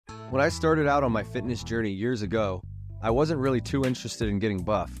When I started out on my fitness journey years ago, I wasn't really too interested in getting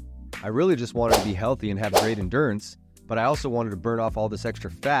buff. I really just wanted to be healthy and have great endurance, but I also wanted to burn off all this extra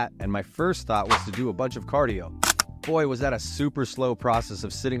fat, and my first thought was to do a bunch of cardio. Boy, was that a super slow process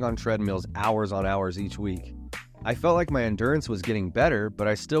of sitting on treadmills hours on hours each week. I felt like my endurance was getting better, but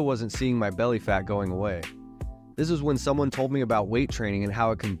I still wasn't seeing my belly fat going away. This was when someone told me about weight training and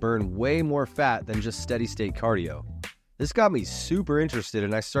how it can burn way more fat than just steady-state cardio. This got me super interested,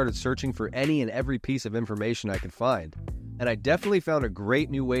 and I started searching for any and every piece of information I could find. And I definitely found a great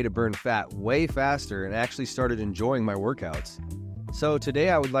new way to burn fat way faster and actually started enjoying my workouts. So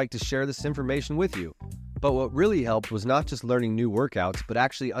today I would like to share this information with you. But what really helped was not just learning new workouts, but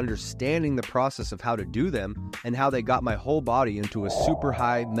actually understanding the process of how to do them and how they got my whole body into a super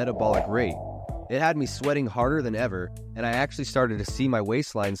high metabolic rate. It had me sweating harder than ever, and I actually started to see my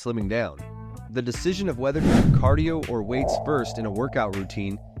waistline slimming down. The decision of whether to do cardio or weights first in a workout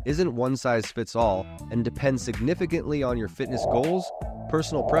routine isn't one size fits all and depends significantly on your fitness goals,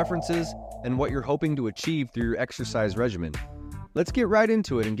 personal preferences, and what you're hoping to achieve through your exercise regimen. Let's get right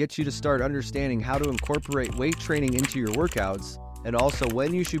into it and get you to start understanding how to incorporate weight training into your workouts, and also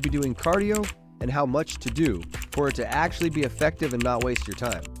when you should be doing cardio and how much to do for it to actually be effective and not waste your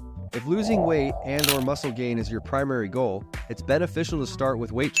time. If losing weight and/or muscle gain is your primary goal, it's beneficial to start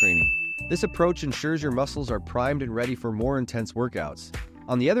with weight training. This approach ensures your muscles are primed and ready for more intense workouts.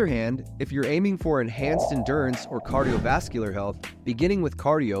 On the other hand, if you're aiming for enhanced endurance or cardiovascular health, beginning with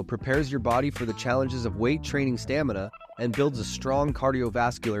cardio prepares your body for the challenges of weight training stamina and builds a strong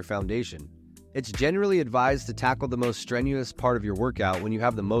cardiovascular foundation. It's generally advised to tackle the most strenuous part of your workout when you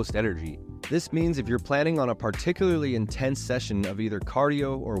have the most energy. This means if you're planning on a particularly intense session of either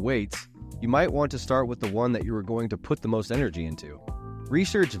cardio or weights, you might want to start with the one that you are going to put the most energy into.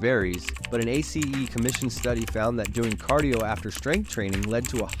 Research varies, but an ACE commissioned study found that doing cardio after strength training led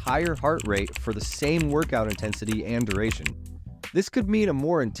to a higher heart rate for the same workout intensity and duration. This could mean a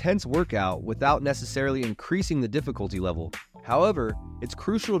more intense workout without necessarily increasing the difficulty level. However, it's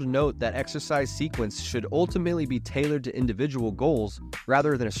crucial to note that exercise sequence should ultimately be tailored to individual goals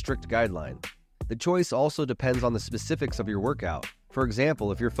rather than a strict guideline. The choice also depends on the specifics of your workout. For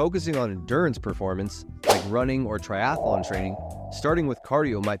example, if you're focusing on endurance performance, like running or triathlon training, starting with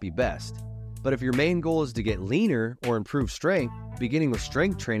cardio might be best. But if your main goal is to get leaner or improve strength, beginning with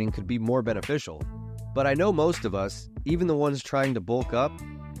strength training could be more beneficial. But I know most of us, even the ones trying to bulk up,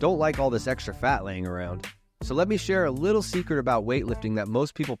 don't like all this extra fat laying around. So let me share a little secret about weightlifting that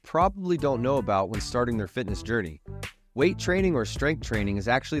most people probably don't know about when starting their fitness journey. Weight training or strength training is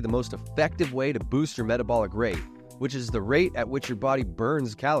actually the most effective way to boost your metabolic rate, which is the rate at which your body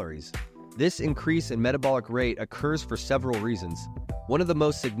burns calories. This increase in metabolic rate occurs for several reasons. One of the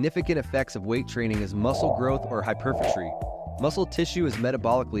most significant effects of weight training is muscle growth or hypertrophy. Muscle tissue is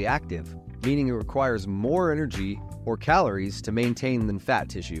metabolically active, meaning it requires more energy or calories to maintain than fat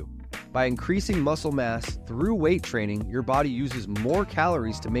tissue. By increasing muscle mass through weight training, your body uses more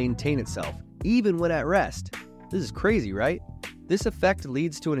calories to maintain itself, even when at rest. This is crazy, right? This effect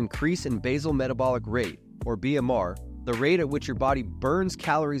leads to an increase in basal metabolic rate, or BMR, the rate at which your body burns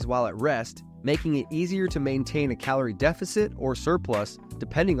calories while at rest, making it easier to maintain a calorie deficit or surplus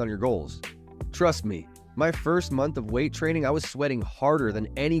depending on your goals. Trust me, my first month of weight training, I was sweating harder than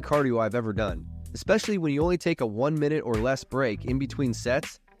any cardio I've ever done. Especially when you only take a 1 minute or less break in between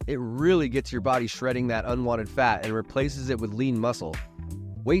sets, it really gets your body shredding that unwanted fat and replaces it with lean muscle.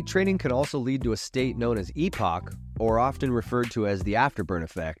 Weight training can also lead to a state known as EPOC, or often referred to as the afterburn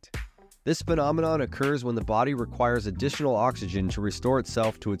effect. This phenomenon occurs when the body requires additional oxygen to restore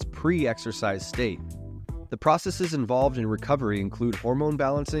itself to its pre-exercise state. The processes involved in recovery include hormone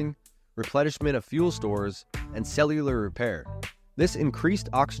balancing, replenishment of fuel stores, and cellular repair. This increased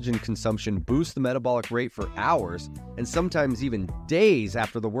oxygen consumption boosts the metabolic rate for hours and sometimes even days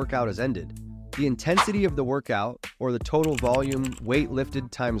after the workout has ended. The intensity of the workout, or the total volume weight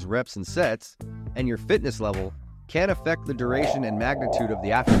lifted times reps and sets, and your fitness level can affect the duration and magnitude of the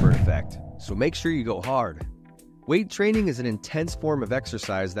afterburn effect, so make sure you go hard. Weight training is an intense form of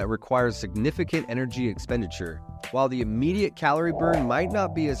exercise that requires significant energy expenditure. While the immediate calorie burn might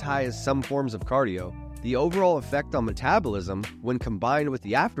not be as high as some forms of cardio, the overall effect on metabolism, when combined with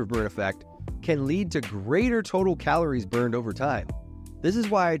the afterburn effect, can lead to greater total calories burned over time. This is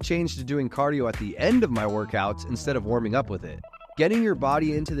why I changed to doing cardio at the end of my workouts instead of warming up with it. Getting your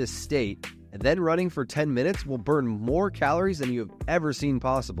body into this state and then running for 10 minutes will burn more calories than you have ever seen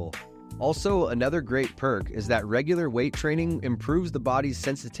possible. Also, another great perk is that regular weight training improves the body's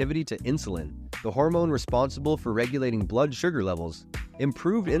sensitivity to insulin. the hormone responsible for regulating blood sugar levels.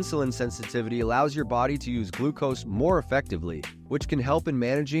 Improved insulin sensitivity allows your body to use glucose more effectively, which can help in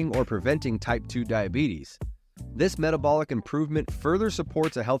managing or preventing type 2 diabetes. This metabolic improvement further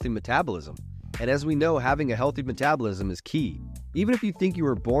supports a healthy metabolism, and as we know, having a healthy metabolism is key. Even if you think you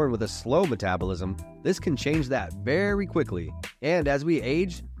were born with a slow metabolism, this can change that very quickly. And as we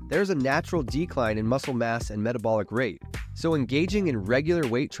age, there's a natural decline in muscle mass and metabolic rate. So engaging in regular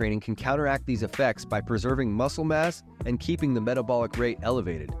weight training can counteract these effects by preserving muscle mass and keeping the metabolic rate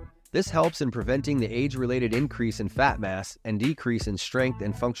elevated. This helps in preventing the age-related increase in fat mass and decrease in strength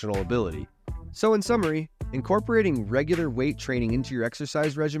and functional ability. So in summary, incorporating regular weight training into your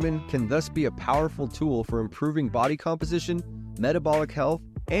exercise regimen can thus be a powerful tool for improving body composition, metabolic health,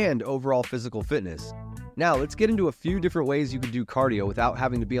 and overall physical fitness. Now let's get into a few different ways you can do cardio without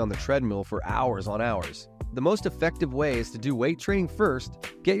having to be on the treadmill for hours on hours. The most effective way is to do weight training first,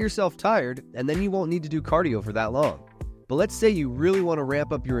 get yourself tired, and then you won't need to do cardio for that long. But let's say you really want to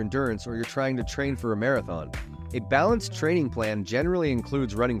ramp up your endurance or you're trying to train for a marathon. A balanced training plan generally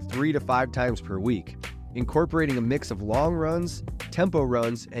includes running 3 to 5 times per week, incorporating a mix of long runs, tempo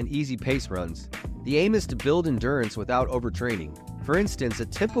runs, and easy pace runs. The aim is to build endurance without overtraining. For instance, a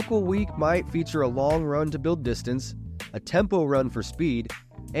typical week might feature a long run to build distance, a tempo run for speed,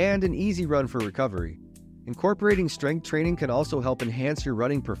 and an easy run for recovery. Incorporating strength training can also help enhance your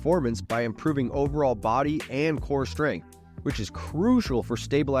running performance by improving overall body and core strength, which is crucial for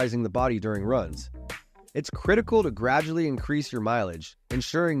stabilizing the body during runs. It's critical to gradually increase your mileage,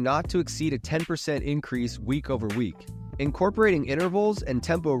 ensuring not to exceed a 10% increase week over week. Incorporating intervals and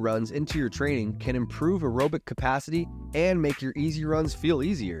tempo runs into your training can improve aerobic capacity and make your easy runs feel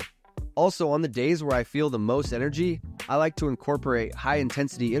easier. Also, on the days where I feel the most energy, I like to incorporate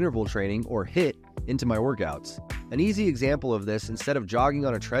high-intensity interval training, or HIIT, into my workouts. An easy example of this, instead of jogging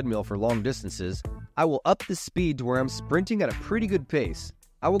on a treadmill for long distances, I will up the speed to where I'm sprinting at a pretty good pace.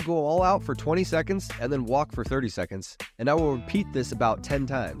 I will go all out for 20 seconds and then walk for 30 seconds, and I will repeat this about 10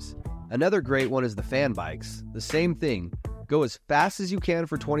 times. Another great one is the fan bikes. The same thing. Go as fast as you can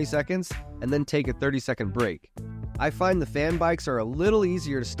for 20 seconds and then take a 30-second break. I find the fan bikes are a little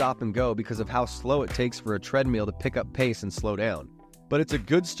easier to stop and go because of how slow it takes for a treadmill to pick up pace and slow down. But it's a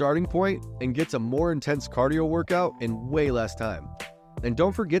good starting point and gets a more intense cardio workout in way less time. And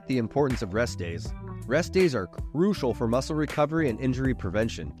don't forget the importance of rest days. Rest days are crucial for muscle recovery and injury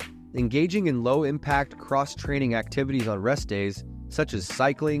prevention. Engaging in low-impact cross-training activities on rest days, such as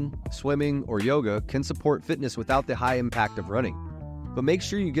cycling, swimming, or yoga, can support fitness without the high impact of running. But make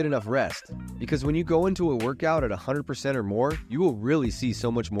sure you get enough rest, because when you go into a workout at 100% or more, you will really see so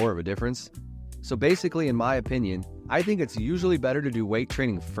much more of a difference. So basically, in my opinion, I think it's usually better to do weight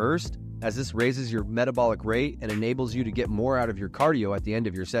training first, as this raises your metabolic rate and enables you to get more out of your cardio at the end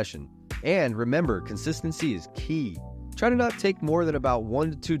of your session. And remember, consistency is key. Try to not take more than about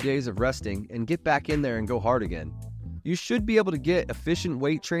 1 to 2 days of resting and get back in there and go hard again. You should be able to get efficient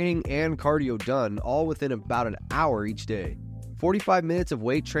weight training and cardio done all within about an hour each day. 45 minutes of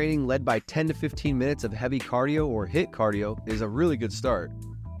weight training led by 10 to 15 minutes of heavy cardio or HIIT cardio is a really good start.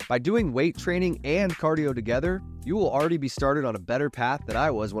 By doing weight training and cardio together, you will already be started on a better path than I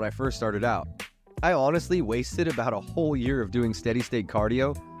was when I first started out. I honestly wasted about a whole year of doing steady-state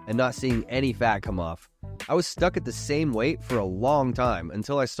cardio and not seeing any fat come off. I was stuck at the same weight for a long time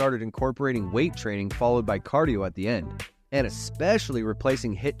until I started incorporating weight training followed by cardio at the end. And especially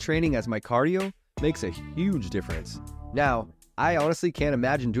replacing HIIT training as my cardio makes a huge difference. Now, I honestly can't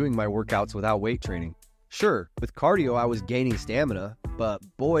imagine doing my workouts without weight training. Sure, with cardio I was gaining stamina, but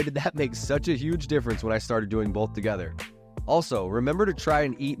boy did that make such a huge difference when I started doing both together. Also, remember to try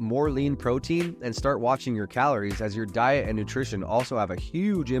and eat more lean protein and start watching your calories, as your diet and nutrition also have a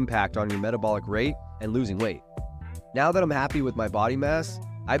huge impact on your metabolic rate and losing weight. Now that I'm happy with my body mass,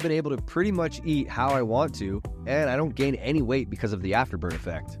 I've been able to pretty much eat how I want to, and I don't gain any weight because of the afterburn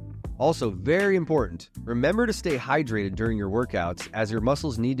effect. Also, very important, remember to stay hydrated during your workouts, as your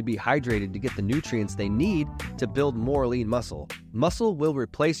muscles need to be hydrated to get the nutrients they need to build more lean muscle. Muscle will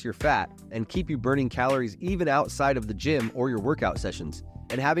replace your fat and keep you burning calories even outside of the gym or your workout sessions.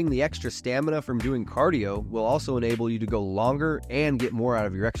 And having the extra stamina from doing cardio will also enable you to go longer and get more out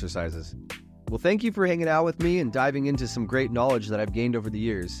of your exercises. Well, thank you for hanging out with me and diving into some great knowledge that I've gained over the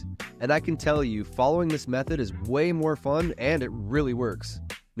years. And I can tell you, following this method is way more fun and it really works.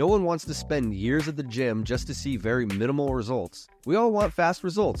 No one wants to spend years at the gym just to see very minimal results. We all want fast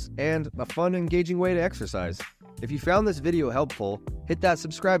results and a fun, engaging way to exercise. If you found this video helpful, hit that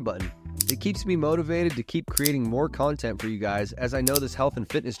subscribe button. It keeps me motivated to keep creating more content for you guys, as I know this health and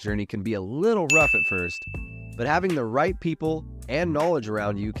fitness journey can be a little rough at first. but having the right people and knowledge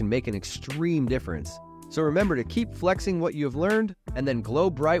around you can make an extreme difference. So remember to keep flexing what you have learned and then glow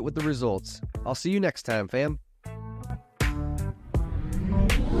bright with the results. I'll see you next time, fam.